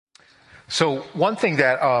So one thing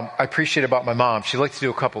that I appreciate about my mom, she liked to do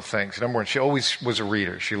a couple things. Number one, she always was a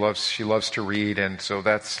reader. She loves to read, and so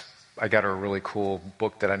I got her a really cool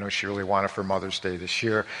book that I know she really wanted for Mother's Day this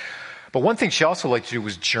year. But one thing she also liked to do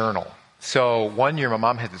was journal. So one year my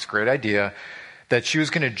mom had this great idea that she was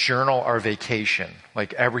going to journal our vacation,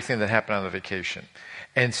 like everything that happened on the vacation.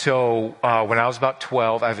 And so when I was about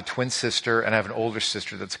 12, I have a twin sister and I have an older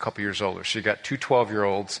sister that's a couple years older. So you got two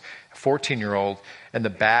 12-year-olds, a 14-year-old, and the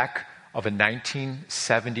back of a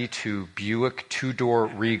 1972 Buick two-door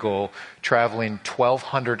Regal traveling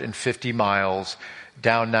 1,250 miles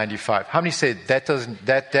down 95. How many say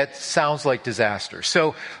that sounds like disaster?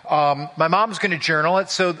 So my mom's going to journal it.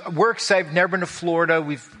 So we're excited. I've never been to Florida.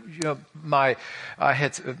 My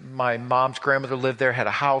mom's grandmother lived there, had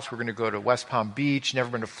a house. We're going to go to West Palm Beach. Never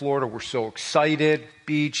been to Florida. We're so excited.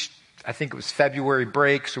 Beach. I think it was February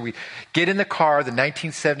break. So we get in the car, the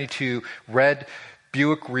 1972 red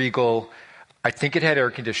Buick Regal. I think it had air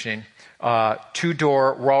conditioning.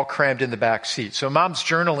 Two-door, we're all crammed in the back seat. So mom's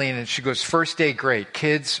journaling and she goes, first day, great.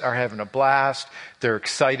 Kids are having a blast. They're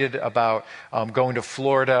excited about going to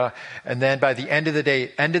Florida. And then by the end of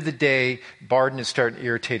the day, Barden is starting to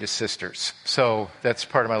irritate his sisters. So that's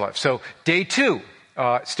part of my life. So day 2,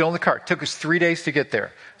 still in the car. It took us 3 days to get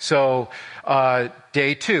there. So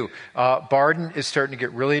day 2, Barden is starting to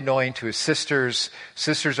get really annoying to his sisters.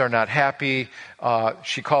 Sisters are not happy.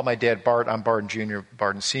 She called my dad Bart. I'm Barden Jr.,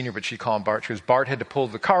 Barden Sr., but she called him Bart. She goes, Bart had to pull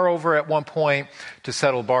the car over at one point to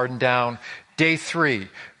settle Barden down. Day 3,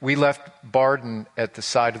 we left Barden at the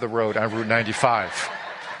side of the road on Route 95.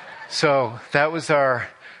 So that was our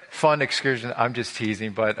fun excursion. I'm just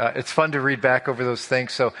teasing, but it's fun to read back over those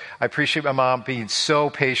things. So I appreciate my mom being so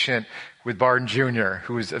patient with Barden Jr.,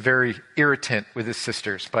 who was a very irritant with his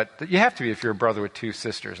sisters. But you have to be if you're a brother with 2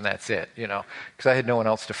 sisters, and that's it, because I had no one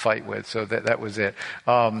else to fight with, so that was it.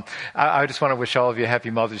 I just want to wish all of you a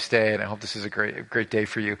happy Mother's Day, and I hope this is a great day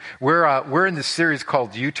for you. We're in this series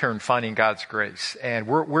called U-Turn, Finding God's Grace, and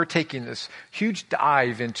we're taking this huge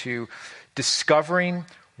dive into discovering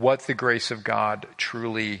what the grace of God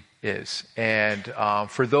truly is. And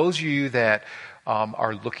for those of you that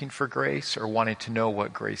are looking for grace or wanting to know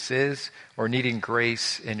what grace is or needing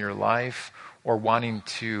grace in your life or wanting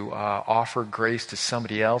to offer grace to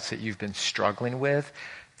somebody else that you've been struggling with,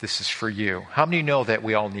 this is for you. How many know that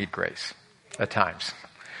we all need grace at times?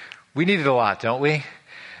 We need it a lot, don't we?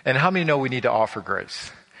 And how many know we need to offer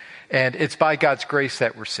grace? And it's by God's grace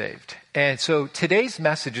that we're saved. And so today's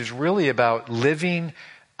message is really about living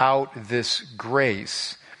out this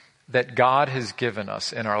grace that God has given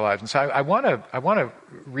us in our lives. And so I want to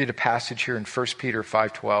read a passage here in 1 Peter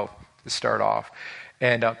 5:12 to start off.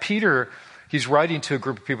 And Peter, he's writing to a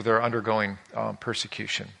group of people that are undergoing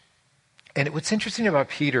persecution. And what's interesting about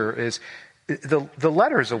Peter is the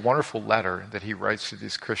letter is a wonderful letter that he writes to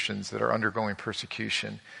these Christians that are undergoing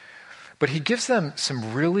persecution. But he gives them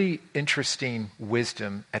some really interesting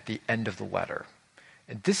wisdom at the end of the letter.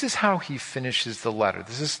 And this is how he finishes the letter.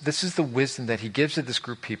 This is the wisdom that he gives to this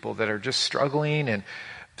group of people that are just struggling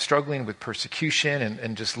with persecution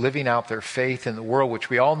and just living out their faith in the world, which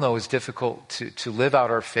we all know is difficult to live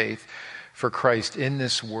out our faith for Christ in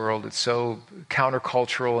this world. It's so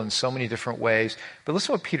countercultural in so many different ways. But listen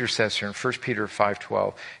to what Peter says here in 1 Peter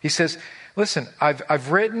 5:12. He says, listen,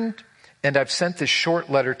 I've written and I've sent this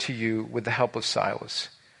short letter to you with the help of Silas,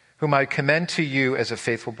 whom I commend to you as a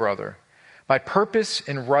faithful brother. My purpose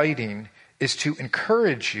in writing is to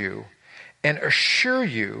encourage you and assure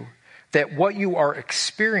you that what you are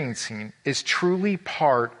experiencing is truly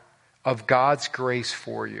part of God's grace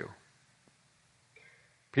for you.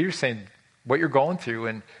 Peter's saying what you're going through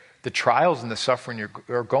and the trials and the suffering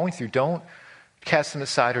you're going through, don't cast them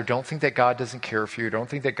aside or don't think that God doesn't care for you. Don't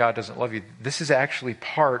think that God doesn't love you. This is actually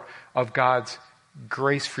part of God's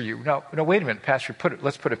grace for you. No, wait a minute, Pastor,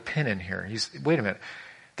 let's put a pin in here. Wait a minute.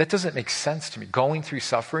 That doesn't make sense to me. Going through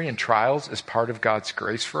suffering and trials is part of God's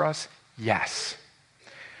grace for us? Yes.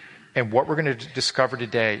 And what we're going to discover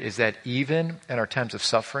today is that even in our times of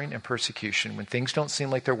suffering and persecution, when things don't seem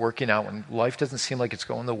like they're working out, when life doesn't seem like it's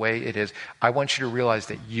going the way it is, I want you to realize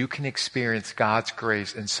that you can experience God's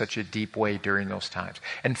grace in such a deep way during those times.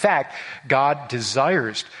 In fact, God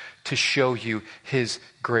desires to show you his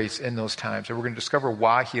grace in those times. And we're going to discover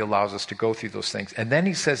why he allows us to go through those things. And then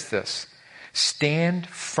he says this, stand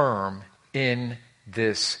firm in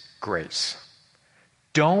this grace.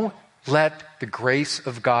 Don't let the grace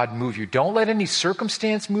of God move you. Don't let any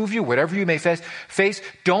circumstance move you, whatever you may face.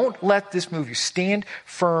 Don't let this move you. Stand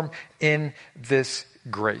firm in this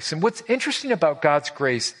grace. And what's interesting about God's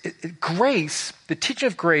grace, grace, the teaching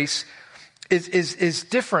of grace is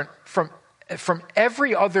different from from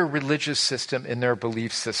every other religious system in their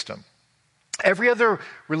belief system. Every other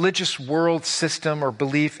religious world system or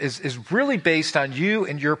belief is really based on you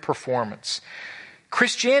and your performance.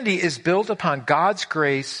 Christianity is built upon God's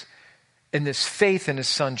grace and this faith in his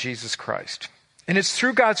son, Jesus Christ. And it's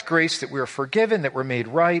through God's grace that we are forgiven, that we're made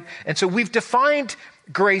right. And so we've defined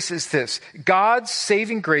grace as this. God's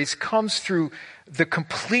saving grace comes through the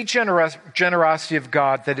complete generosity of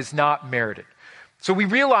God that is not merited. So we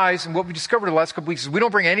realize, and what we discovered the last couple weeks, is we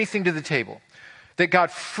don't bring anything to the table. That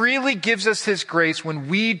God freely gives us his grace when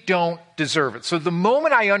we don't deserve it. So the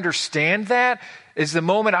moment I understand that is the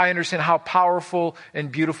moment I understand how powerful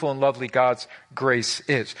and beautiful and lovely God's grace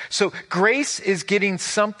is. So grace is getting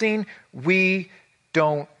something we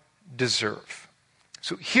don't deserve.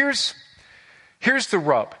 So here's the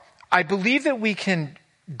rub. I believe that we can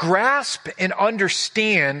grasp and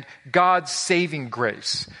understand God's saving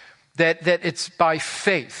grace. That it's by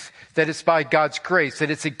faith, that it's by God's grace, that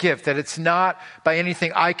it's a gift, that it's not by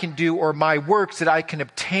anything I can do or my works that I can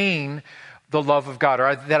obtain the love of God,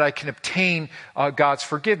 or that I can obtain God's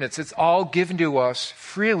forgiveness. It's all given to us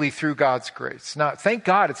freely through God's grace. Now, thank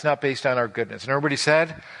God it's not based on our goodness. And everybody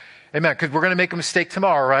said, amen, because we're going to make a mistake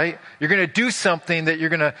tomorrow, right? You're going to do something that you're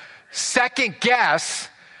going to second guess.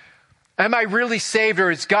 Am I really saved,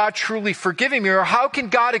 or is God truly forgiving me? Or how can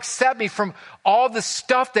God accept me from all the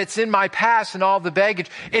stuff that's in my past and all the baggage?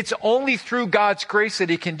 It's only through God's grace that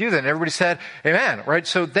he can do that. And everybody said, amen, right?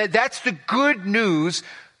 So that's the good news.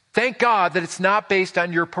 Thank God that it's not based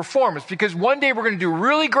on your performance, because one day we're going to do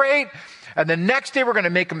really great, and the next day we're going to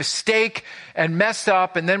make a mistake and mess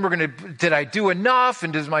up, and then did I do enough?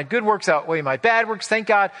 And does my good works outweigh my bad works? Thank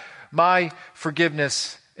God my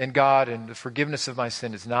forgiveness in God and the forgiveness of my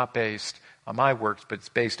sin is not based on my works, but it's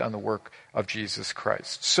based on the work of Jesus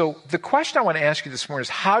Christ. So the question I want to ask you this morning is,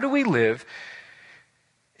 how do we live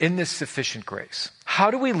in this sufficient grace?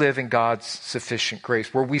 How do we live in God's sufficient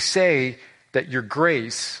grace, where we say that your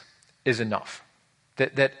grace is enough,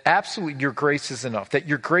 that absolutely your grace is enough, that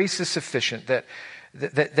your grace is sufficient,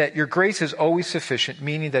 that your grace is always sufficient,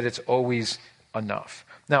 meaning that it's always enough.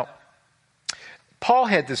 Now, Paul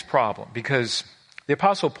had this problem because the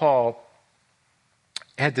Apostle Paul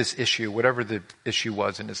had this issue, whatever the issue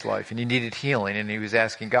was in his life, and he needed healing, and he was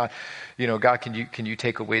asking God, God, can you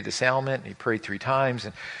take away this ailment? And he prayed 3 times,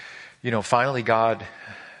 and finally God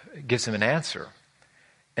gives him an answer.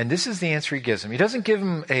 And this is the answer he gives him. He doesn't give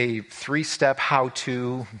him a 3-step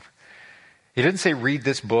how-to. He doesn't say, read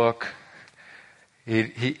this book.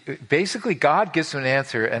 He basically, God gives him an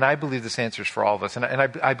answer, and I believe this answer is for all of us. And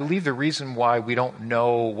I believe the reason why we don't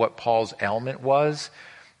know what Paul's ailment was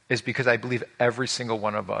is because I believe every single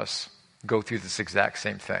one of us go through this exact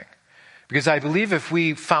same thing. Because I believe if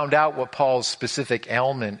we found out what Paul's specific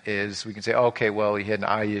ailment is, we can say, okay, well, he had an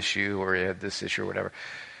eye issue or he had this issue or whatever.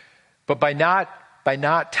 But by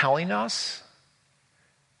not telling us,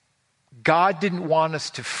 God didn't want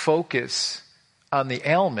us to focus on the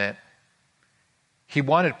ailment. He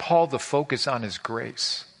wanted Paul to focus on his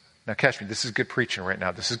grace. Now catch me, this is good preaching right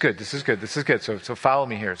now. This is good. So follow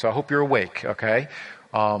me here. So I hope you're awake, okay?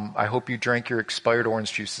 I hope you drank your expired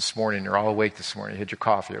orange juice this morning. You're all awake this morning. You had your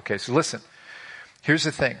coffee, okay? So listen, here's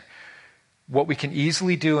the thing. What we can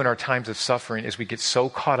easily do in our times of suffering is we get so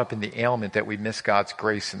caught up in the ailment that we miss God's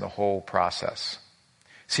grace in the whole process.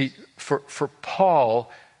 See, for Paul,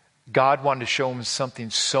 God wanted to show him something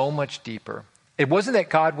so much deeper. It wasn't that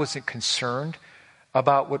God wasn't concerned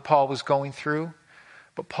about what Paul was going through,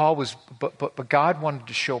 but God wanted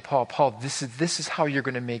to show Paul, this is how you're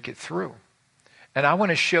going to make it through. And I want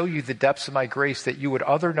to show you the depths of my grace that you would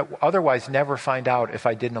otherwise never find out if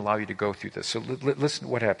I didn't allow you to go through this. So listen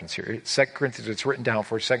to what happens here. 2 Corinthians, it's written down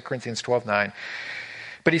for 2 Corinthians 12:9.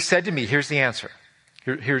 But he said to me, here's the answer.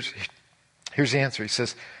 Here's the answer. He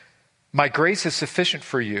says, my grace is sufficient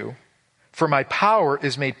for you, for my power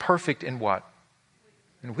is made perfect in what?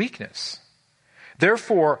 In weakness.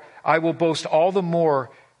 Therefore, I will boast all the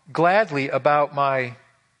more gladly about my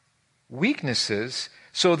weaknesses,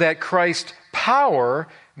 so that Christ's power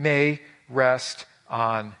may rest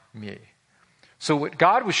on me. So what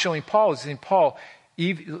God was showing Paul is saying, Paul,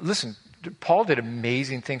 listen, Paul did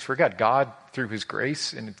amazing things for God. God, through his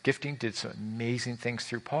grace and gifting, did some amazing things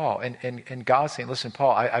through Paul. And God's saying, listen,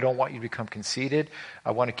 Paul, I don't want you to become conceited.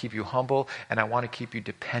 I want to keep you humble, and I want to keep you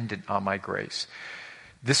dependent on my grace.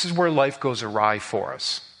 This is where life goes awry for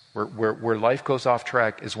us. Where life goes off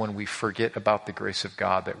track is when we forget about the grace of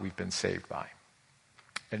God that we've been saved by.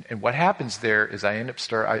 And what happens there is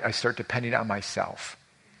I start depending on myself.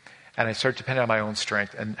 And I start depending on my own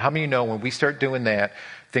strength. And how many know when we start doing that,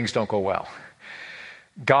 things don't go well?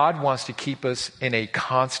 God wants to keep us in a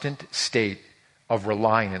constant state of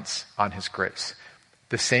reliance on his grace.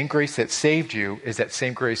 The same grace that saved you is that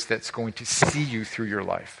same grace that's going to see you through your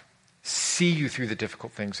life, see you through the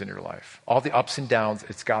difficult things in your life. All the ups and downs,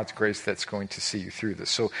 it's God's grace that's going to see you through this.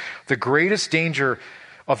 So the greatest danger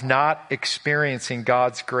of not experiencing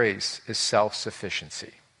God's grace is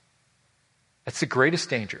self-sufficiency. That's the greatest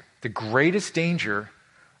danger. The greatest danger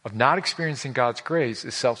of not experiencing God's grace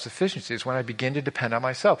is self-sufficiency. It's when I begin to depend on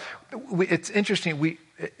myself. It's interesting.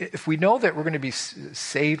 If we know that we're going to be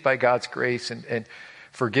saved by God's grace and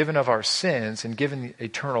forgiven of our sins and given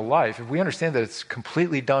eternal life, if we understand that it's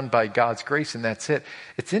completely done by God's grace and that's it,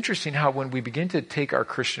 it's interesting how when we begin to take our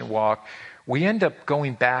Christian walk, we end up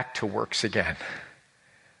going back to works again.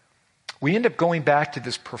 We end up going back to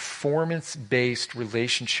this performance-based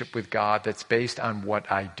relationship with God that's based on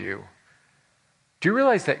what I do. Do you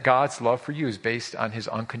realize that God's love for you is based on his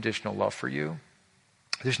unconditional love for you?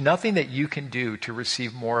 There's nothing that you can do to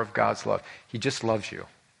receive more of God's love. He just loves you.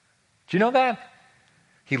 Do you know that?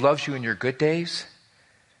 He loves you in your good days,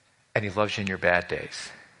 and he loves you in your bad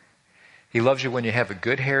days. He loves you when you have a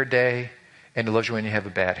good hair day, and he loves you when you have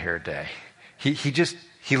a bad hair day.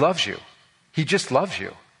 He loves you. He just loves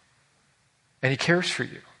you. And he cares for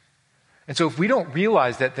you. And so if we don't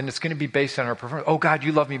realize that, then it's going to be based on our performance. Oh, God,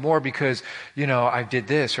 you love me more because, I did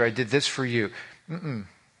this or I did this for you.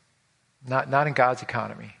 Not in God's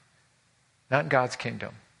economy. Not in God's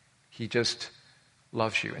kingdom. He just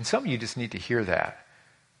loves you. And some of you just need to hear that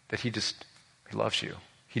he loves you.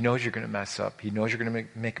 He knows you're going to mess up. He knows you're going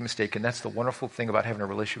to make a mistake. And that's the wonderful thing about having a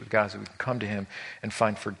relationship with God is that we can come to him and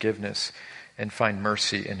find forgiveness and find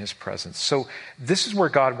mercy in his presence. So this is where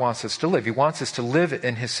God wants us to live. He wants us to live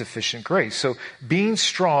in his sufficient grace. So being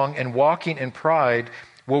strong and walking in pride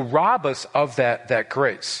will rob us of that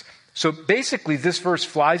grace. So basically this verse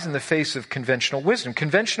flies in the face of conventional wisdom.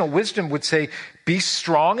 Conventional wisdom would say, be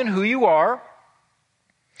strong in who you are.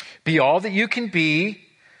 Be all that you can be.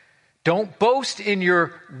 Don't boast in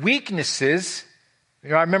your weaknesses.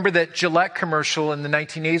 I remember that Gillette commercial in the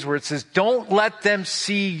 1980s where it says, don't let them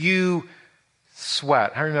see you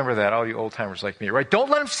sweat. I remember that, all you old timers like me, right? Don't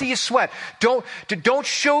let them see you sweat. Don't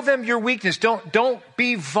show them your weakness. Don't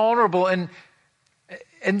be vulnerable. And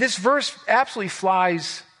this verse absolutely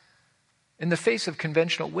flies in the face of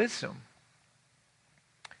conventional wisdom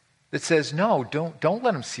that says, no, don't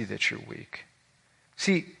let them see that you're weak.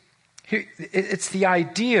 See, here, it's the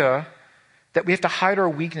idea that we have to hide our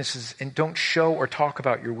weaknesses and don't show or talk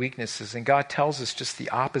about your weaknesses. And God tells us just the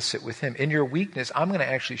opposite with him. In your weakness, I'm going to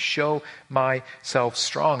actually show myself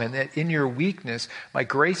strong. And that in your weakness, my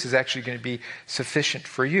grace is actually going to be sufficient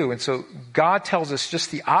for you. And so God tells us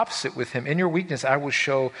just the opposite with him. In your weakness, I will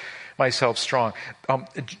show myself strong.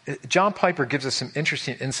 John Piper gives us some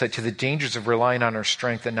interesting insight to the dangers of relying on our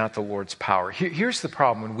strength and not the Lord's power. Here's the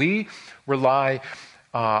problem. When we rely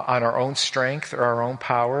on our own strength or our own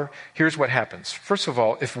power, here's what happens. First of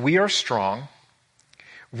all, if we are strong,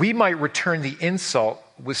 we might return the insult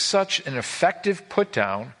with such an effective put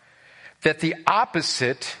down that the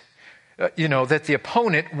opposite, that the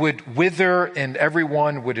opponent would wither and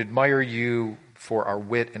everyone would admire you for our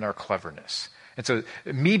wit and our cleverness. And so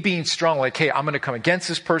me being strong, like, hey, I'm going to come against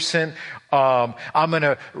this person. I'm going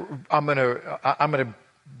to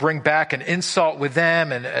bring back an insult with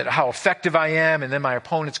them and how effective I am, and then my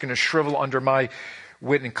opponent's going to shrivel under my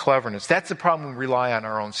wit and cleverness. That's the problem when we rely on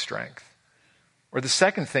our own strength. Or the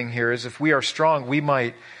second thing here is if we are strong, we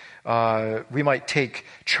might take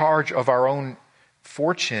charge of our own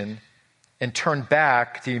fortune and turn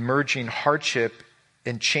back the emerging hardship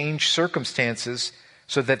and change circumstances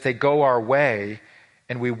so that they go our way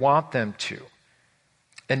and we want them to.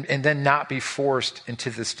 And then not be forced into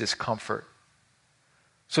this discomfort.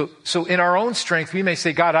 So in our own strength, we may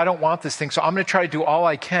say, God, I don't want this thing, so I'm going to try to do all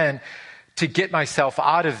I can to get myself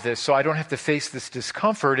out of this so I don't have to face this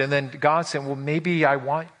discomfort. And then God's saying, well, maybe I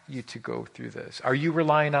want you to go through this. Are you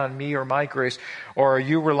relying on me or my grace, or are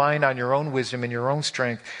you relying on your own wisdom and your own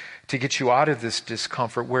strength to get you out of this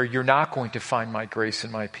discomfort where you're not going to find my grace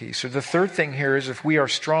and my peace? Or the third thing here is if we are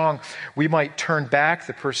strong, we might turn back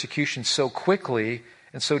the persecution so quickly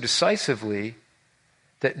and so decisively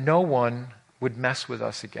that no one would mess with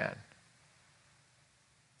us again.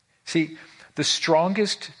 See, the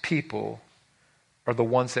strongest people are the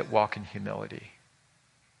ones that walk in humility.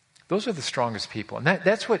 Those are the strongest people. And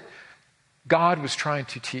that's what God was trying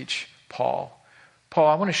to teach Paul. Paul,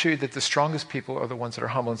 I want to show you that the strongest people are the ones that are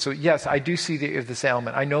humble. And so, yes, I do see this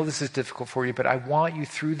element. I know this is difficult for you, but I want you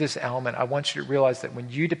through this element. I want you to realize that when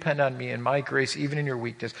you depend on me and my grace, even in your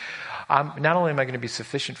weakness, not only am I going to be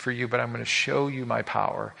sufficient for you, but I'm going to show you my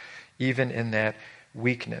power, even in that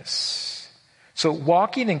weakness. So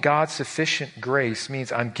walking in God's sufficient grace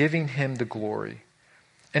means I'm giving him the glory.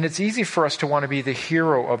 And it's easy for us to want to be the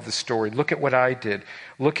hero of the story. Look at what I did.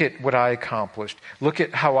 Look at what I accomplished. Look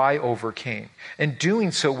at how I overcame. In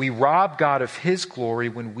doing so, we rob God of his glory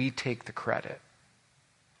when we take the credit.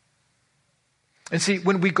 And see,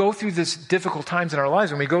 when we go through these difficult times in our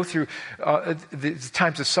lives, when we go through the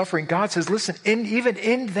times of suffering, God says, listen, even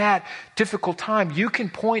in that difficult time, you can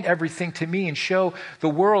point everything to me and show the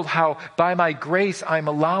world how by my grace I'm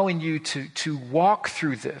allowing you to walk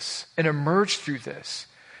through this and emerge through this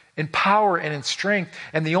in power and in strength.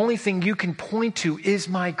 And the only thing you can point to is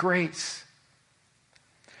my grace.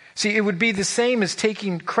 See, it would be the same as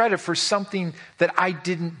taking credit for something that I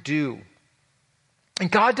didn't do. And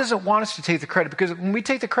God doesn't want us to take the credit, because when we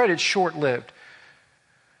take the credit, it's short-lived.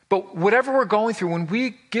 But whatever we're going through, when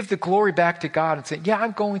we give the glory back to God and say, yeah,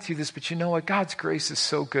 I'm going through this, but you know what? God's grace is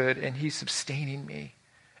so good and he's sustaining me.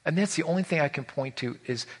 And that's the only thing I can point to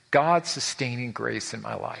is God's sustaining grace in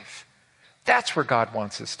my life. That's where God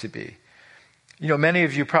wants us to be. You know, many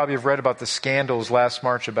of you probably have read about the scandals last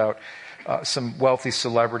March about some wealthy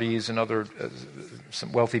celebrities and other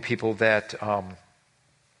some wealthy people that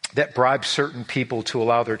bribe certain people to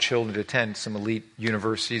allow their children to attend some elite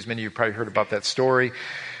universities. Many of you probably heard about that story.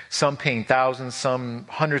 Some paying thousands, some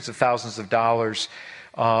hundreds of thousands of dollars.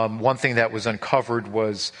 One thing that was uncovered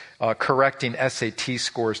was correcting SAT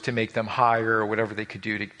scores to make them higher, or whatever they could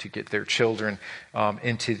do to get their children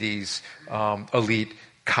into these elite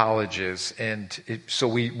colleges. And so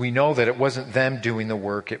we know that it wasn't them doing the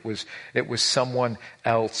work. It was someone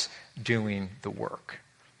else doing the work.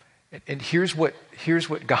 And here's what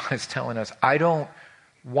God is telling us. I don't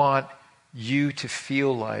want you to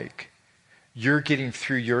feel like you're getting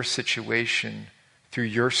through your situation through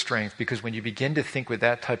your strength, because when you begin to think with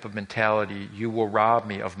that type of mentality, you will rob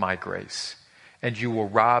me of my grace and you will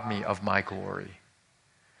rob me of my glory.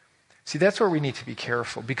 See, that's where we need to be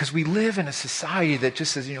careful, because we live in a society that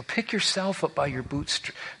just says, pick yourself up by your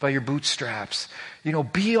bootstraps.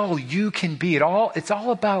 Be all you can be. It's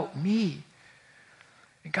all about me.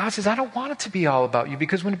 And God says, I don't want it to be all about you,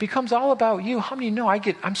 because when it becomes all about you, how many know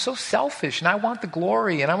I'm so selfish and I want the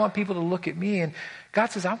glory and I want people to look at me. And God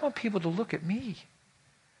says, I want people to look at me.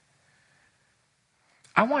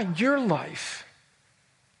 I want your life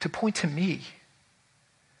to point to me.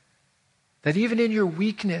 That even in your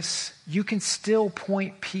weakness, you can still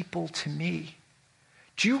point people to me.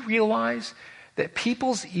 Do you realize that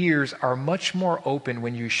people's ears are much more open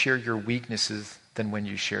when you share your weaknesses than when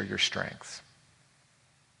you share your strengths?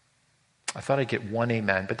 I thought I'd get one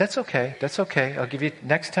amen, but that's okay. That's okay. I'll give you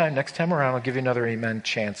next time around, I'll give you another amen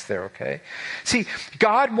chance there, okay? See,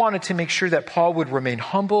 God wanted to make sure that Paul would remain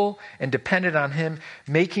humble and dependent on him,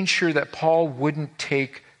 making sure that Paul wouldn't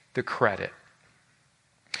take the credit.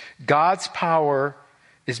 God's power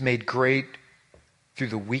is made great through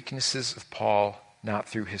the weaknesses of Paul, not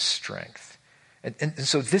through his strength. And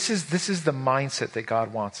so this is the mindset that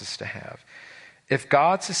God wants us to have. If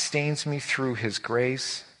God sustains me through his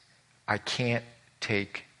grace, I can't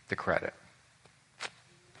take the credit.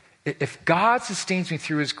 If God sustains me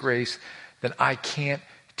through his grace, then I can't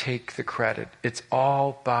take the credit. It's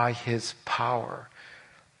all by his power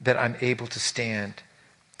that I'm able to stand,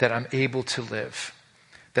 that I'm able to live,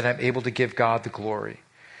 that I'm able to give God the glory.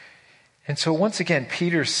 And so once again,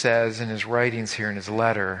 Peter says in his writings here in his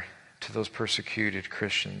letter to those persecuted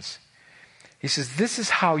Christians, he says, this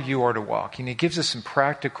is how you are to walk. And he gives us some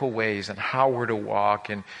practical ways on how we're to walk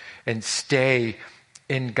and stay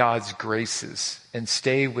in God's graces and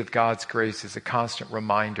stay with God's grace as a constant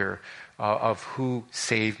reminder of who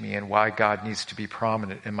saved me and why God needs to be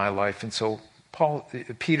prominent in my life. And so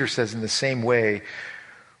Peter says, in the same way,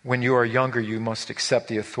 when you are younger, you must accept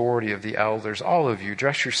the authority of the elders. All of you,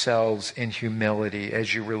 dress yourselves in humility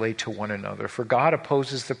as you relate to one another. For God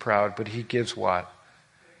opposes the proud, but he gives what?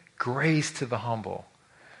 Grace to the humble.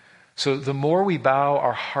 So the more we bow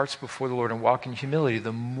our hearts before the Lord and walk in humility,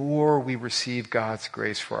 the more we receive God's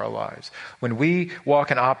grace for our lives. When we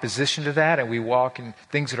walk in opposition to that and we walk in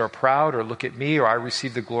things that are proud, or look at me, or I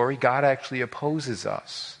receive the glory, God actually opposes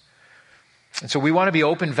us. And so we want to be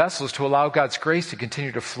open vessels to allow God's grace to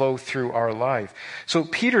continue to flow through our life. So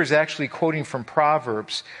Peter is actually quoting from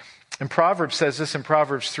Proverbs. And Proverbs says this in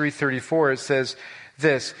Proverbs 3:34. It says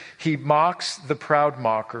this: he mocks the proud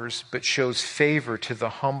mockers, but shows favor to the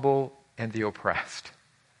humble and the oppressed.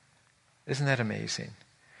 Isn't that amazing?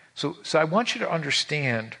 So I want you to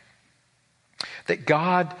understand that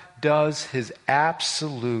God does his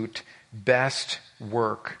absolute best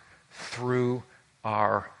work through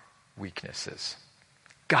our weaknesses.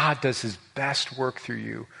 God does his best work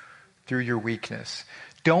through through your weakness.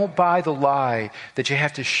 Don't buy the lie that you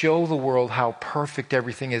have to show the world how perfect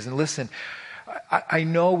everything is. And listen, I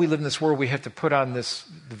know we live in this world, we have to put on this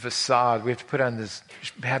facade, we have to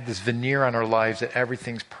have this veneer on our lives that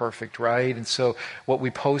everything's perfect, right? And so what we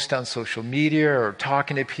post on social media or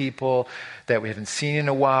talking to people that we haven't seen in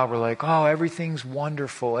a while, we're like, oh, everything's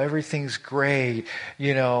wonderful, everything's great,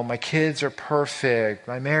 my kids are perfect,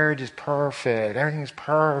 my marriage is perfect, everything's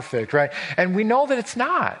perfect, right? And we know that it's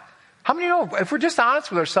not. How many know, if we're just honest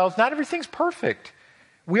with ourselves, not everything's perfect.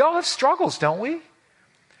 We all have struggles, don't we?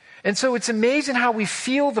 And so it's amazing how we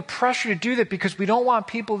feel the pressure to do that because we don't want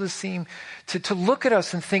people to look at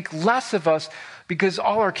us and think less of us because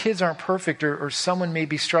all our kids aren't perfect or someone may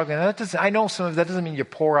be struggling. I know some of that doesn't mean you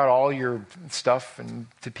pour out all your stuff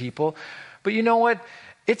to people. But you know what?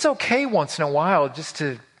 It's okay once in a while just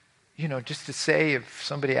to say if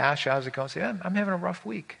somebody asks you how's it going, say, I'm having a rough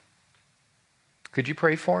week. Could you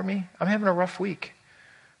pray for me? I'm having a rough week.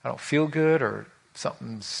 I don't feel good or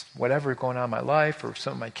something's whatever going on in my life or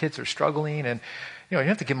some of my kids are struggling and you don't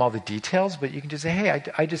have to give them all the details, but you can just say, hey,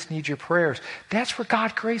 I just need your prayers. That's where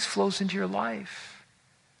God's grace flows into your life.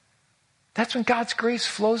 That's when God's grace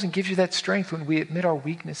flows and gives you that strength when we admit our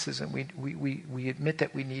weaknesses and we admit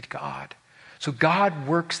that we need God. So God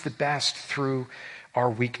works the best through our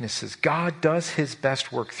weaknesses. God does his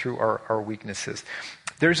best work through our weaknesses.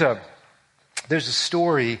 There's a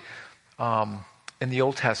story in the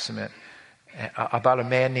Old Testament about a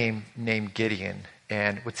man named Gideon.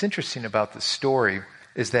 And what's interesting about this story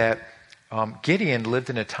is that Gideon lived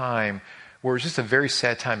in a time where it was just a very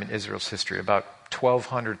sad time in Israel's history, about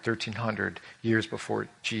 1,200, 1,300 years before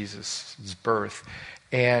Jesus' birth.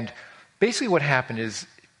 And basically what happened is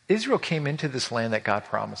Israel came into this land that God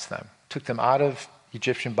promised them, took them out of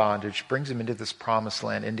Egyptian bondage, brings them into this promised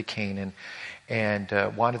land, into Canaan, and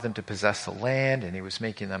wanted them to possess the land, and he was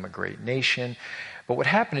making them a great nation. But what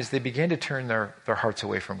happened is they began to turn their hearts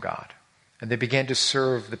away from God. And they began to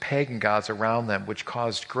serve the pagan gods around them, which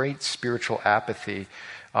caused great spiritual apathy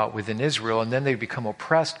within Israel. And then they'd become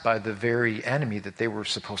oppressed by the very enemy that they were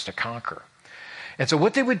supposed to conquer. And so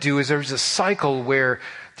what they would do is there was a cycle where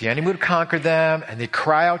the enemy would conquer them and they'd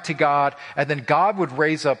cry out to God, and then God would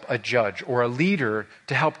raise up a judge or a leader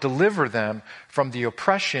to help deliver them from the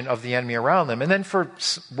oppression of the enemy around them. And then for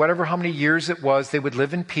how many years it was, they would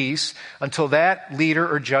live in peace until that leader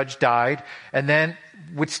or judge died, and then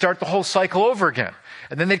would start the whole cycle over again.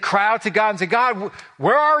 And then they'd cry out to God and say, God,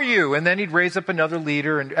 where are you? And then he'd raise up another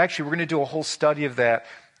leader. And actually, we're going to do a whole study of that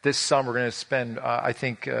this summer. We're going to spend,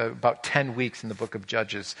 about 10 weeks in the book of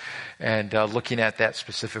Judges and looking at that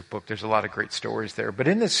specific book. There's a lot of great stories there. But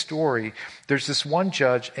in this story, there's this one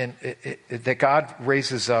judge that God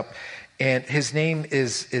raises up, and his name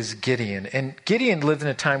is Gideon. And Gideon lived in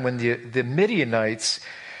a time when the Midianites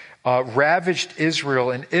ravaged Israel,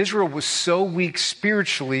 and Israel was so weak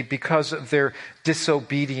spiritually because of their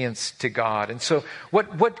disobedience to God. And so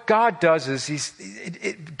what God does is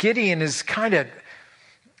Gideon is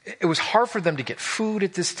it was hard for them to get food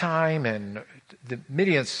at this time, and the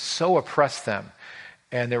Midians so oppressed them,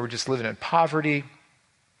 and they were just living in poverty.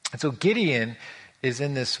 And so Gideon is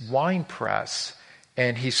in this wine press,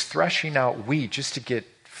 and he's threshing out wheat just to get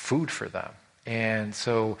food for them. And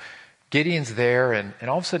so Gideon's there, and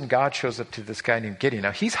all of a sudden God shows up to this guy named Gideon.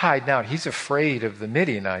 Now he's hiding out. He's afraid of the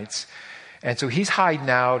Midianites, and so he's hiding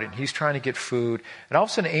out, and he's trying to get food. And all of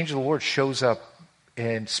a sudden an angel of the Lord shows up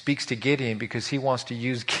and speaks to Gideon because he wants to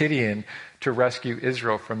use Gideon to rescue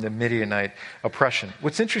Israel from the Midianite oppression.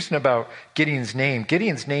 What's interesting about Gideon's name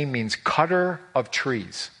means cutter of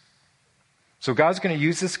trees. So God's going to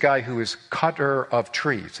use this guy who is cutter of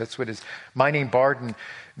trees. That's what my name Barden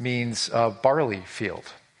means, barley field.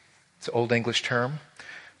 It's an old English term,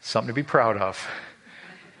 something to be proud of.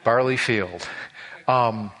 Barley field.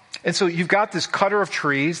 And so you've got this cutter of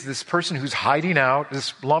trees, this person who's hiding out,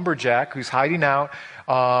 this lumberjack who's hiding out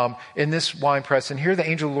in this wine press. And here the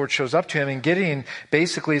angel of the Lord shows up to him, and Gideon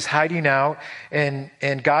basically is hiding out. And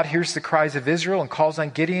God hears the cries of Israel and calls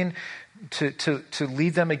on Gideon to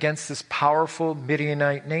lead them against this powerful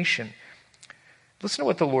Midianite nation. Listen to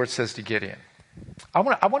what the Lord says to Gideon. I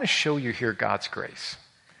want to show you here God's grace.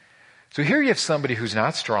 So here you have somebody who's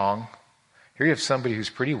not strong. Here you have somebody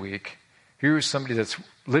who's pretty weak. Here is somebody that's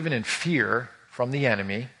living in fear from the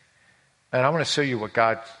enemy. And I want to show you what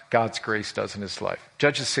God's grace does in his life.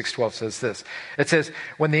 Judges 6:12 says this. It says,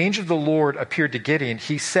 when the angel of the Lord appeared to Gideon,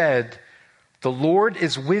 he said, the Lord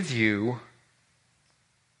is with you.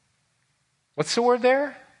 What's the word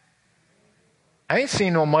there? I ain't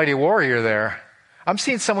seeing no mighty warrior there. I'm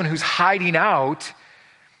seeing someone who's hiding out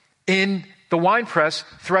in the winepress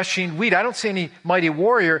threshing wheat. I don't see any mighty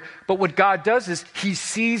warrior, but what God does is he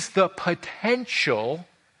sees the potential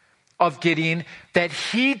of Gideon that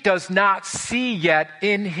he does not see yet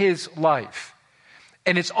in his life.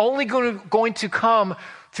 And it's only going to come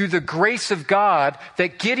through the grace of God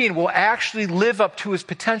that Gideon will actually live up to his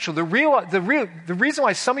potential. The reason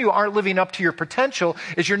why some of you aren't living up to your potential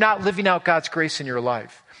is you're not living out God's grace in your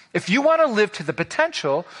life. If you want to live to the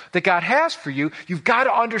potential that God has for you, you've got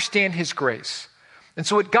to understand his grace. And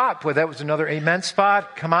so that was another amen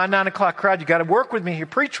spot. Come on, 9 o'clock crowd. You got to work with me here,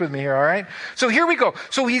 preach with me here, all right? So here we go.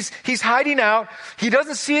 So he's hiding out. He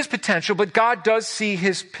doesn't see his potential, but God does see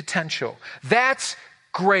his potential. That's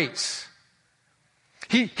grace.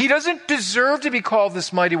 He doesn't deserve to be called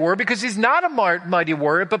this mighty warrior because he's not a mighty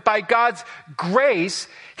warrior, but by God's grace,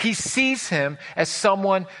 he sees him as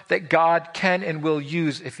someone that God can and will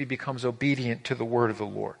use if he becomes obedient to the word of the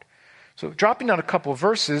Lord. So dropping down a couple of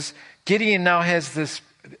verses, Gideon now has this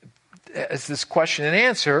question and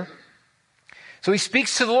answer. So he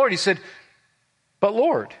speaks to the Lord. He said, "But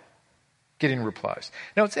Lord," Gideon replies.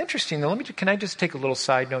 Now it's interesting. Now can I just take a little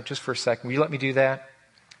side note just for a second? Will you let me do that?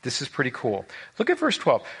 This is pretty cool. Look at verse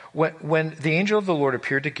 12. When the angel of the Lord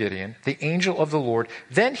appeared to Gideon, the angel of the Lord,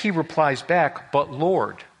 then he replies back, "But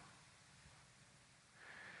Lord."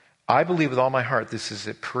 I believe with all my heart this is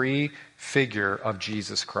a prefigure of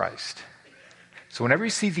Jesus Christ. So whenever you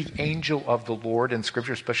see the angel of the Lord in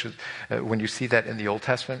Scripture, especially when you see that in the Old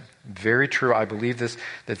Testament, very true. I believe that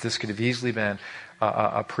this could have easily been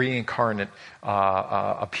a pre-incarnate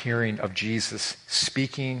appearing of Jesus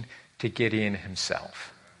speaking to Gideon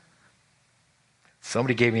himself.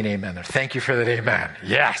 Somebody gave me an amen there. Thank you for that amen.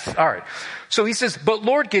 Yes. All right. So he says, "But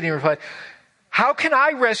Lord," Gideon replied, "how can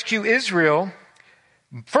I rescue Israel?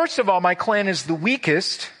 First of all, my clan is the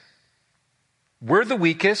weakest. We're the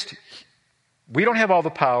weakest. We don't have all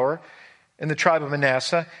the power in the tribe of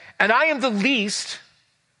Manasseh. And I am the least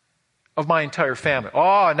of my entire family."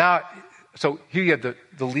 So here you have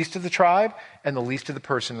the least of the tribe and the least of the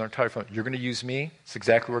person in their entire family. You're going to use me? It's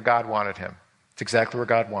exactly where God wanted him. It's exactly where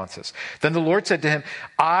God wants us. Then the Lord said to him,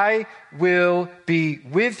 "I will be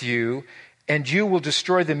with you, and you will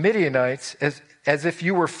destroy the Midianites as if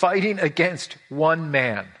you were fighting against one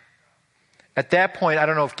man." At that point, I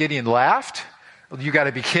don't know if Gideon laughed. You got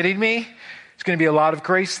to be kidding me. There's going to be a lot of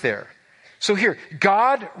grace there. So here,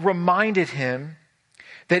 God reminded him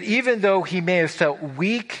that even though he may have felt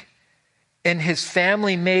weak and his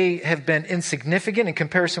family may have been insignificant in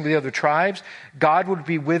comparison with the other tribes, God would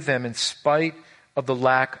be with them in spite of the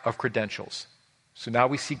lack of credentials. So now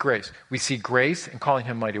we see grace. We see grace in calling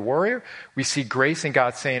him mighty warrior. We see grace in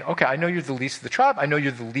God saying, "Okay, I know you're the least of the tribe. I know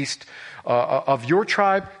you're the least of your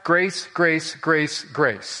tribe. Grace, grace, grace,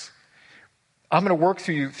 grace. I'm going to work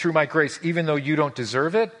through my grace, even though you don't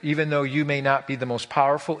deserve it, even though you may not be the most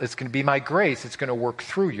powerful. It's going to be my grace. It's going to work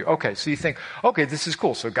through you." Okay, so you think, okay, this is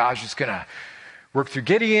cool. So God's just going to work through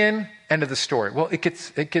Gideon. End of the story. Well, it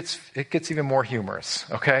gets even more humorous.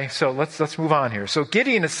 Okay, so let's move on here. So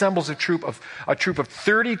Gideon assembles a troop of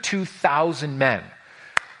 32,000 men.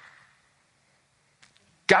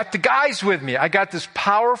 Got the guys with me. I got this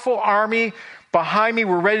powerful army behind me.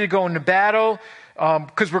 We're ready to go into battle.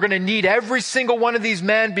 Because we're going to need every single one of these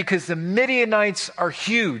men because the Midianites are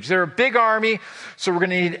huge. They're a big army, so we're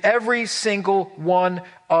going to need every single one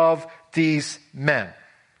of these men.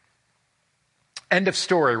 End of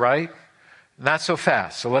story, right? Not so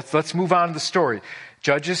fast. So let's move on to the story.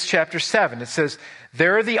 Judges chapter 7. It says,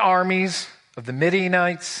 "There are the armies of the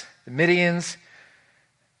Midianites, the Midians,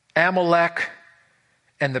 Amalek,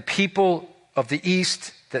 and the people of the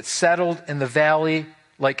east that settled in the valley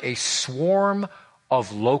like a swarm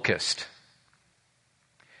of locusts."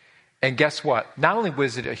 And guess what? Not only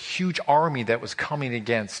was it a huge army that was coming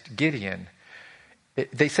against Gideon,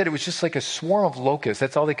 they said it was just like a swarm of locusts.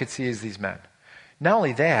 That's all they could see is these men. Not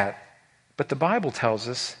only that, but the Bible tells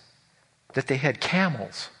us that they had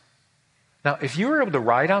camels. Now, if you were able to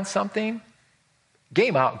ride on something,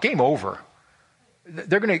 game over.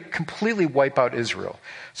 They're going to completely wipe out Israel.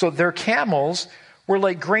 So their camels were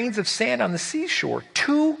like grains of sand on the seashore,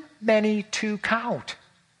 too many to count.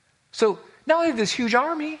 So not only this huge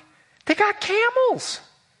army, they got camels.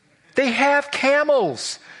 They have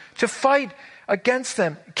camels to fight against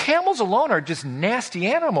them. Camels alone are just nasty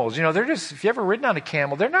animals. They're just, if you ever ridden on a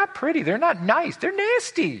camel, they're not pretty. They're not nice. They're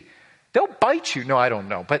nasty. They'll bite you. No, I don't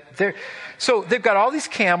know. But so they've got all these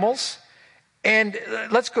camels. And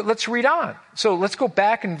let's read on. So let's go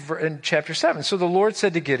back in chapter 7. So the Lord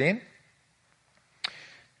said to Gideon,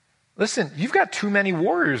 "Listen, you've got too many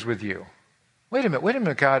warriors with you." Wait a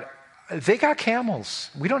minute, God. They got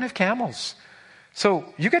camels. We don't have camels. So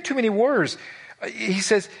you got too many warriors. He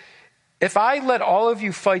says, if I let all of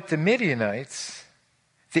you fight the Midianites,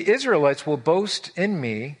 the Israelites will boast in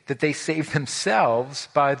me that they saved themselves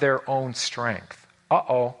by their own strength.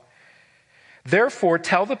 Uh-oh. Therefore,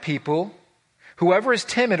 tell the people, whoever is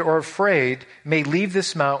timid or afraid may leave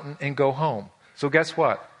this mountain and go home. So guess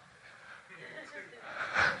what?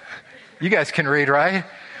 You guys can read, right?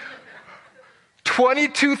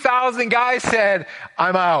 22,000 guys said,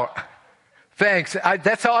 I'm out. Thanks.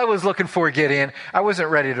 That's all I was looking for, Gideon. I wasn't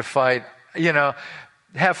ready to fight.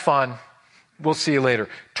 Have fun. We'll see you later.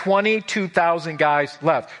 22,000 guys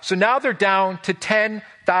left. So now they're down to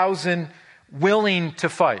 10,000 willing to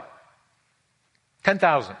fight.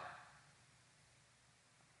 10,000.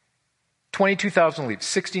 22,000 leave.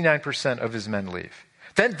 69% of his men leave.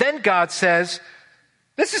 Then God says,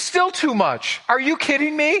 this is still too much. Are you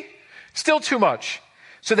kidding me? Still too much.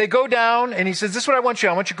 So they go down, and he says, this is what I want you.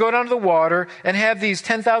 I want you to go down to the water and have these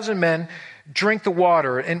 10,000 men drink the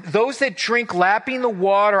water. And those that drink lapping the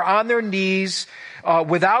water on their knees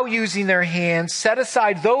without using their hands, set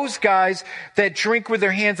aside those guys that drink with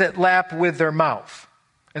their hands, that lap with their mouth.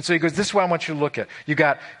 And so he goes, this is what I want you to look at. You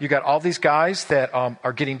got all these guys that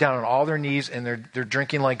are getting down on all their knees, and they're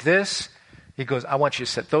drinking like this. He goes, I want you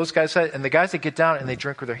to set those guys aside. And the guys that get down and they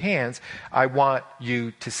drink with their hands, I want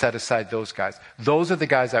you to set aside those guys. Those are the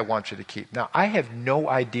guys I want you to keep. Now, I have no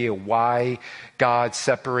idea why God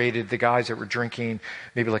separated the guys that were drinking,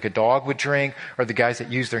 maybe like a dog would drink, or the guys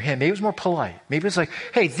that used their hand. Maybe it was more polite. Maybe it's like,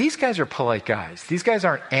 hey, these guys are polite guys. These guys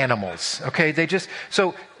aren't animals, okay?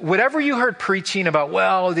 So whatever you heard preaching about,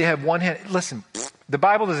 well, they have one hand, listen, the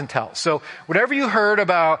Bible doesn't tell. So whatever you heard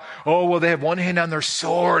about, oh, well, they have one hand on their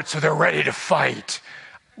sword, so they're ready to fight.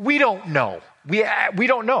 We don't know. We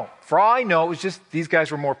don't know. For all I know, it was just these guys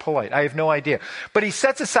were more polite. I have no idea. But he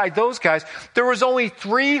sets aside those guys. There was only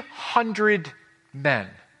 300 men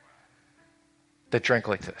that drank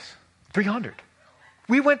like this. 300.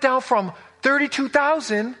 We went down from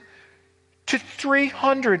 32,000 to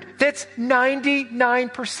 300. That's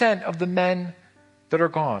 99% of the men that are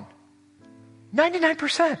gone.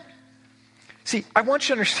 99%. See, I want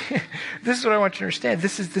you to understand, this is what I want you to understand.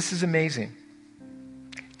 This is amazing.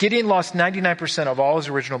 Gideon lost 99% of all his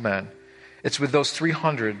original men. It's with those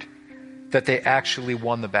 300 that they actually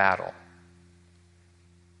won the battle.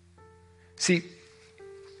 See,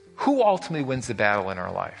 who ultimately wins the battle in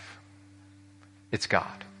our life? It's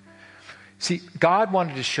God. See, God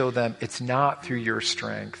wanted to show them it's not through your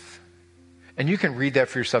strength. And you can read that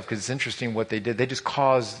for yourself because it's interesting what they did. They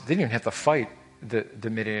didn't even have to fight the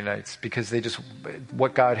Midianites, because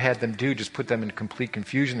what God had them do just put them in complete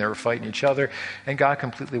confusion. They were fighting each other, and God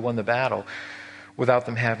completely won the battle without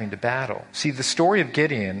them having to battle. See, the story of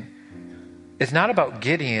Gideon is not about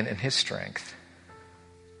Gideon and his strength.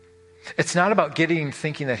 It's not about Gideon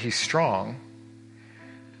thinking that he's strong.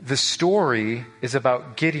 The story is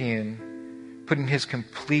about Gideon putting his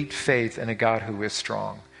complete faith in a God who is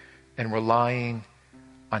strong and relying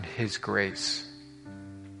on his grace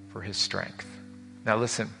for his strength. Now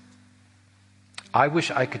listen, I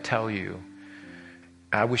wish I could tell you,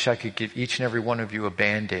 I wish I could give each and every one of you a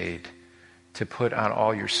Band-Aid to put on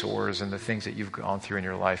all your sores and the things that you've gone through in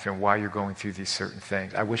your life and why you're going through these certain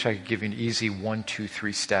things. I wish I could give you an easy 1, 2,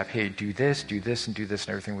 3 step. Hey, do this, and do this, and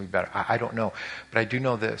everything will be better. I don't know. But I do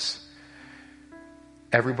know this.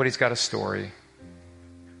 Everybody's got a story.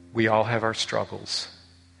 We all have our struggles.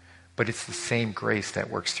 But it's the same grace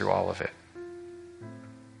that works through all of it.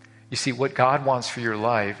 You see, what God wants for your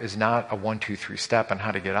life is not a 1, 2, 3 step on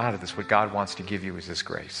how to get out of this. What God wants to give you is His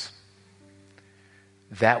grace.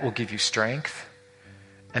 That will give you strength,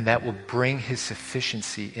 and that will bring His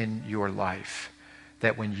sufficiency in your life.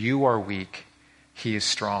 That when you are weak, He is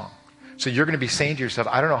strong. So you're going to be saying to yourself,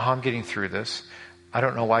 I don't know how I'm getting through this. I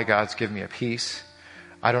don't know why God's given me a peace.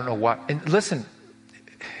 I don't know what. And listen,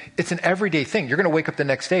 it's an everyday thing. You're going to wake up the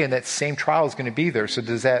next day and that same trial is going to be there. So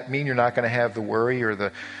does that mean you're not going to have the worry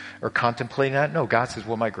or contemplating that? No, God says,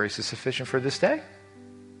 well, my grace is sufficient for this day.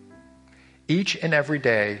 Each and every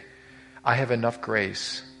day, I have enough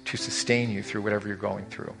grace to sustain you through whatever you're going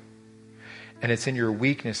through. And it's in your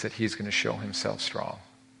weakness that He's going to show Himself strong.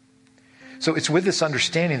 So it's with this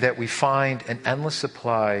understanding that we find an endless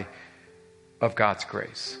supply of God's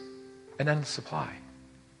grace. An endless supply.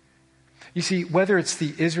 You see, whether it's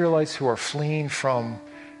the Israelites who are fleeing from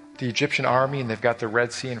the Egyptian army and they've got the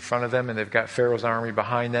Red Sea in front of them and they've got Pharaoh's army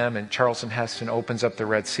behind them and Charlton Heston opens up the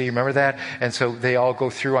Red Sea. Remember that? And so they all go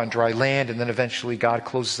through on dry land and then eventually God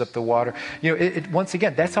closes up the water. You know, once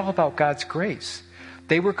again, that's all about God's grace.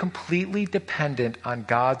 They were completely dependent on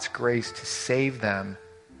God's grace to save them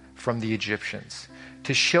from the Egyptians.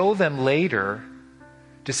 To show them later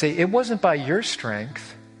to say, it wasn't by your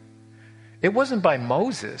strength. It wasn't by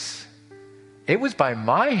Moses. It was by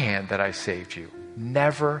my hand that I saved you.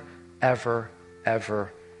 Never, ever,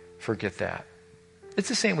 ever forget that. It's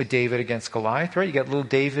the same with David against Goliath, right? You got little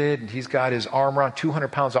David, and he's got his armor on, 200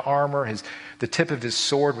 pounds of armor. The tip of his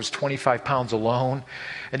sword was 25 pounds alone.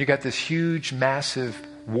 And you got this huge, massive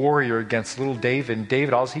warrior against little David. And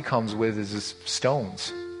David, all he comes with is his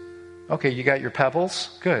stones. Okay, you got your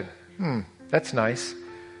pebbles? Good. That's nice.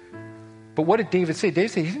 But what did David say?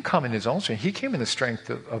 David said he didn't come in his own strength. He came in the strength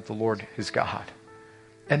of the Lord his God.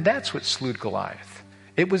 And that's what slew Goliath.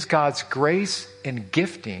 It was God's grace and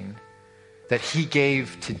gifting that he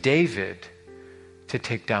gave to David to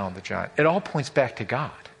take down the giant. It all points back to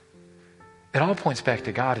God. It all points back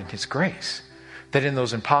to God and his grace. That in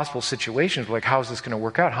those impossible situations, like, how is this going to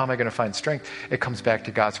work out? How am I going to find strength? It comes back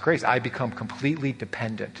to God's grace. I become completely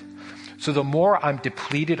dependent. So the more I'm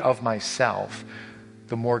depleted of myself,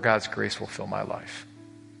 the more God's grace will fill my life.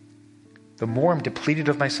 The more I'm depleted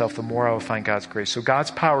of myself, the more I will find God's grace. So God's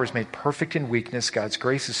power is made perfect in weakness. God's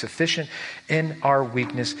grace is sufficient in our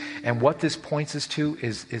weakness. And what this points us to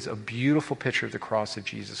is a beautiful picture of the cross of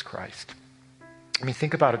Jesus Christ. I mean,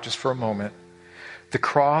 think about it just for a moment. The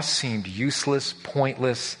cross seemed useless,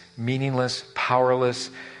 pointless, meaningless, powerless.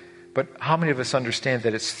 But how many of us understand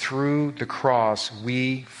that it's through the cross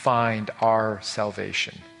we find our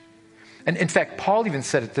salvation? And in fact, Paul even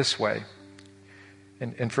said it this way.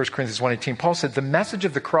 In 1 Corinthians 1:18, Paul said, the message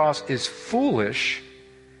of the cross is foolish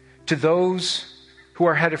to those who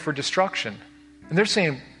are headed for destruction. And they're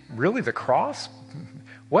saying, really, the cross?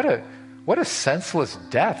 What a senseless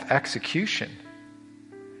death, execution.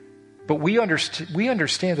 But we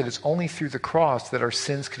understand that it's only through the cross that our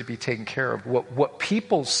sins could be taken care of. What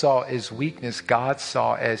people saw as weakness, God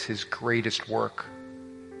saw as his greatest work,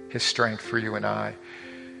 his strength for you and I.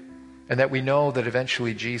 And that we know that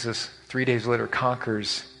eventually Jesus, 3 days later,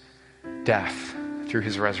 conquers death through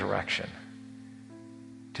his resurrection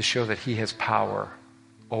to show that he has power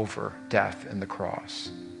over death and the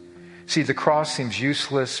cross. See, the cross seems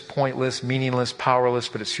useless, pointless, meaningless, powerless,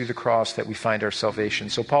 but it's through the cross that we find our salvation.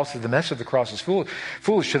 So Paul said the message of the cross is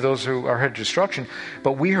foolish to those who are headed to destruction,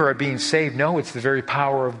 but we who are being saved know it's the very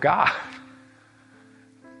power of God.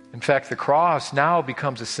 In fact, the cross now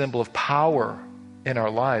becomes a symbol of power in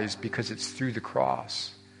our lives because it's through the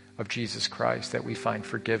cross of Jesus Christ that we find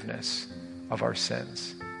forgiveness of our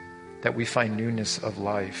sins, that we find newness of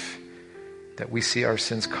life, that we see our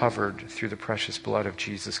sins covered through the precious blood of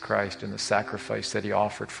Jesus Christ and the sacrifice that he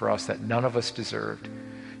offered for us that none of us deserved.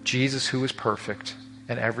 Jesus, who was perfect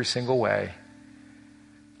in every single way,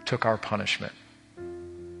 took our punishment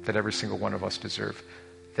that every single one of us deserved.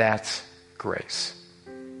 That's grace.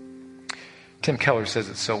 Tim Keller says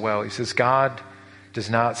it so well. He says, God does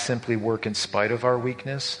not simply work in spite of our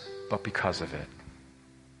weakness, but because of it.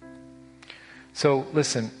 So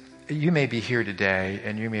listen, you may be here today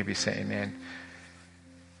and you may be saying, man,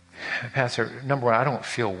 Pastor, number one, I don't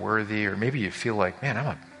feel worthy. Or maybe you feel like, man,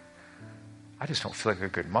 I just don't feel like a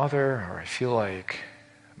good mother. Or I feel like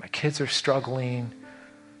my kids are struggling.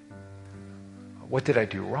 What did I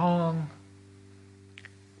do wrong?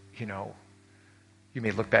 You know, you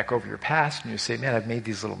may look back over your past and you say, man, I've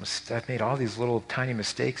made all these little tiny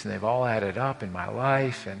mistakes and they've all added up in my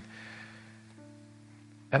life. And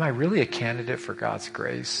am I really a candidate for God's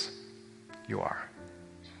grace? You are.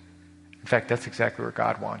 In fact, that's exactly where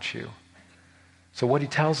God wants you. So what he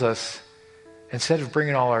tells us, instead of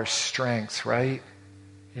bringing all our strengths, right?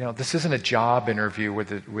 You know, this isn't a job interview where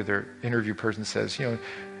the interview person says, you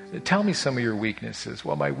know, tell me some of your weaknesses.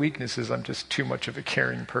 Well, my weakness is I'm just too much of a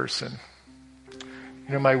caring person.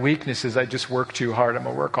 You know, my weakness is I just work too hard. I'm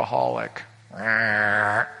a workaholic.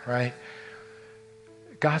 Right?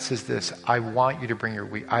 God says this, I want you to bring your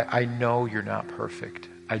I know you're not perfect.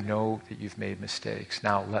 I know that you've made mistakes.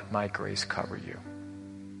 Now let my grace cover you.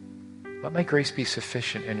 Let my grace be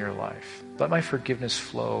sufficient in your life. Let my forgiveness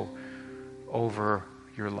flow over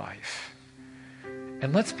your life.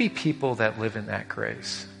 And let's be people that live in that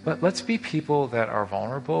grace. Let's be people that are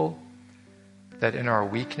vulnerable, that in our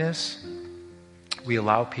weakness, we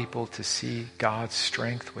allow people to see God's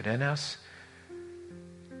strength within us.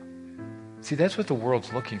 See, that's what the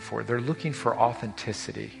world's looking for. They're looking for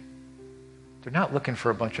authenticity. They're not looking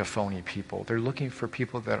for a bunch of phony people. They're looking for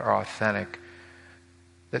people that are authentic,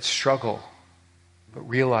 that struggle, but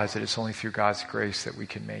realize that it's only through God's grace that we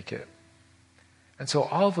can make it. And so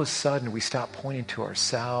all of a sudden, we stop pointing to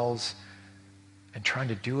ourselves and trying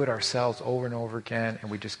to do it ourselves over and over again,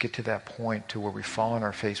 and we just get to that point to where we fall on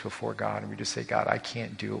our face before God, and we just say, God, I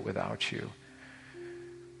can't do it without you.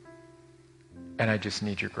 And I just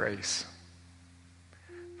need your grace.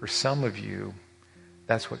 For some of you,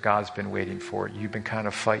 that's what God's been waiting for. You've been kind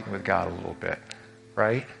of fighting with God a little bit,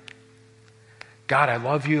 right? God, I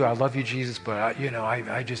love you, Jesus, but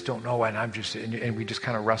I just don't know, and we just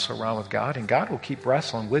kind of wrestle around with God, and God will keep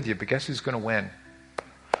wrestling with you, but guess who's going to win?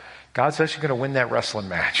 God's actually going to win that wrestling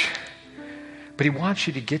match. But he wants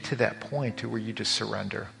you to get to that point to where you just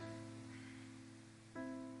surrender.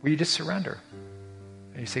 Where you just surrender.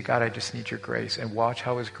 And you say, God, I just need your grace, and watch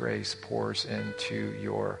how his grace pours into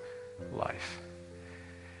your life.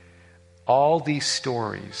 All these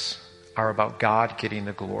stories are about God getting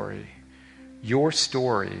the glory. Your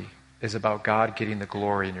story is about God getting the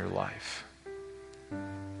glory in your life.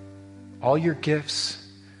 All your gifts,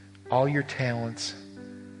 all your talents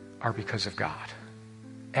are because of God.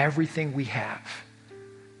 Everything we have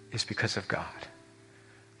is because of God.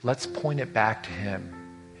 Let's point it back to him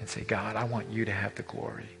and say, God, I want you to have the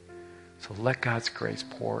glory. So let God's grace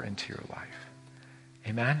pour into your life.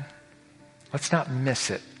 Amen? Let's not miss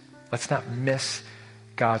it. Let's not miss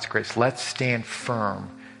God's grace. Let's stand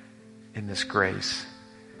firm in this grace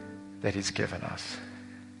that he's given us.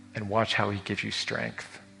 And watch how he gives you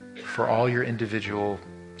strength for all your individual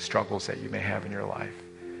struggles that you may have in your life.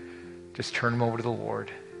 Just turn them over to the Lord.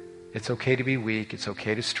 It's okay to be weak. It's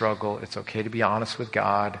okay to struggle. It's okay to be honest with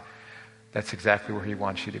God. That's exactly where he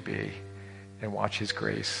wants you to be. And watch his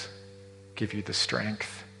grace give you the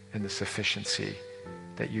strength and the sufficiency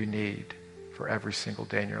that you need for every single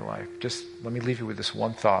day in your life. Just let me leave you with this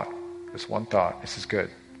one thought. This one thought. This is good.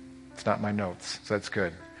 It's not my notes, so that's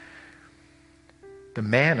good. The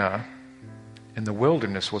manna in the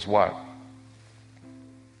wilderness was what?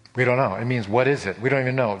 We don't know. It means, what is it? We don't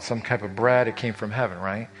even know. It's some type of bread. It came from heaven,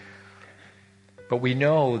 right? But we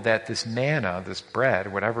know that this manna, this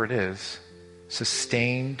bread, whatever it is,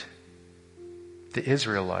 sustained the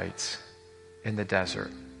Israelites in the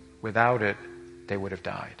desert. Without it, they would have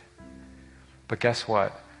died. But guess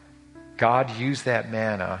what? God used that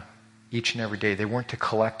manna each and every day. They weren't to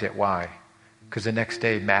collect it. Why? Because the next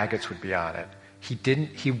day maggots would be on it.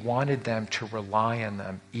 He wanted them to rely on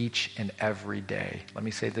them each and every day. Let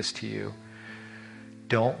me say this to you.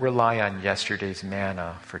 Don't rely on yesterday's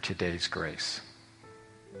manna for today's grace.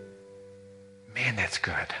 Man, that's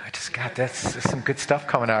good. That's some good stuff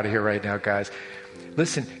coming out of here right now, guys.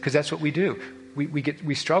 Listen, because that's what we do.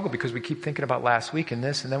 We struggle because we keep thinking about last week and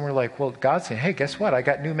this, and then we're like, well, God's saying, hey, guess what? I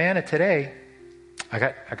got new manna today. I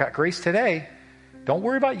got grace today. Don't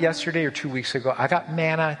worry about yesterday or 2 weeks ago. I got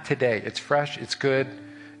manna today. It's fresh. It's good.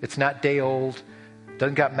 It's not day old.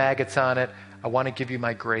 Doesn't got maggots on it. I want to give you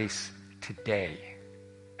my grace today.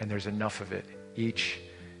 And there's enough of it each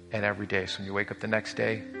and every day. So when you wake up the next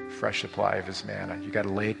day, fresh supply of his manna. You got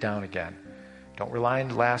to lay it down again. Don't rely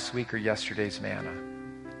on last week or yesterday's manna.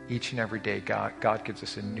 Each and every day, God gives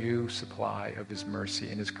us a new supply of his mercy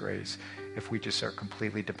and his grace if we just are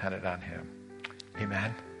completely dependent on him.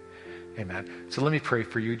 Amen? Amen. So let me pray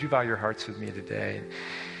for you. Would you bow your hearts with me today?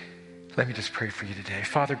 Let me just pray for you today.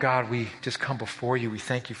 Father God, we just come before you. We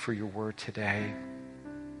thank you for your word today.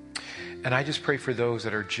 And I just pray for those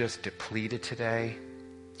that are just depleted today.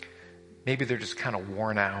 Maybe they're just kind of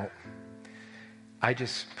worn out. I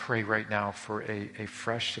just pray right now for a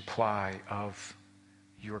fresh supply of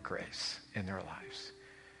your grace in their lives.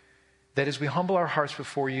 That as we humble our hearts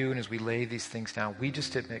before you and as we lay these things down, we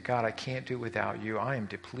just admit, God, I can't do it without you. I am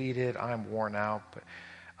depleted. I am worn out, but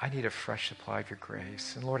I need a fresh supply of your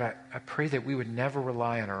grace. And Lord, I pray that we would never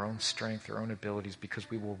rely on our own strength, our own abilities, because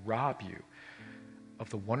we will rob you of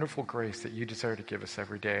the wonderful grace that you desire to give us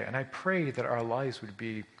every day. And I pray that our lives would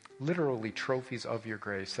be literally trophies of your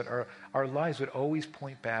grace, that our lives would always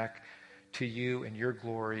point back to you and your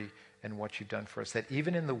glory and what you've done for us, that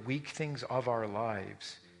even in the weak things of our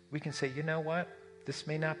lives, we can say, you know what? This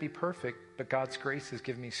may not be perfect, but God's grace has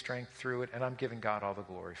given me strength through it, and I'm giving God all the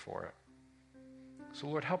glory for it. So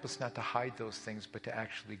Lord, help us not to hide those things, but to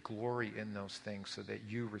actually glory in those things so that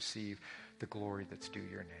you receive the glory that's due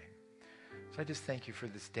your name. So I just thank you for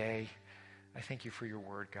this day. I thank you for your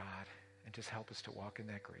word, God, and just help us to walk in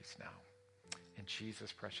that grace now. In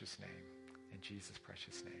Jesus' precious name. In Jesus'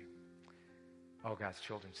 precious name. All God's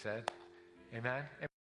children said, amen.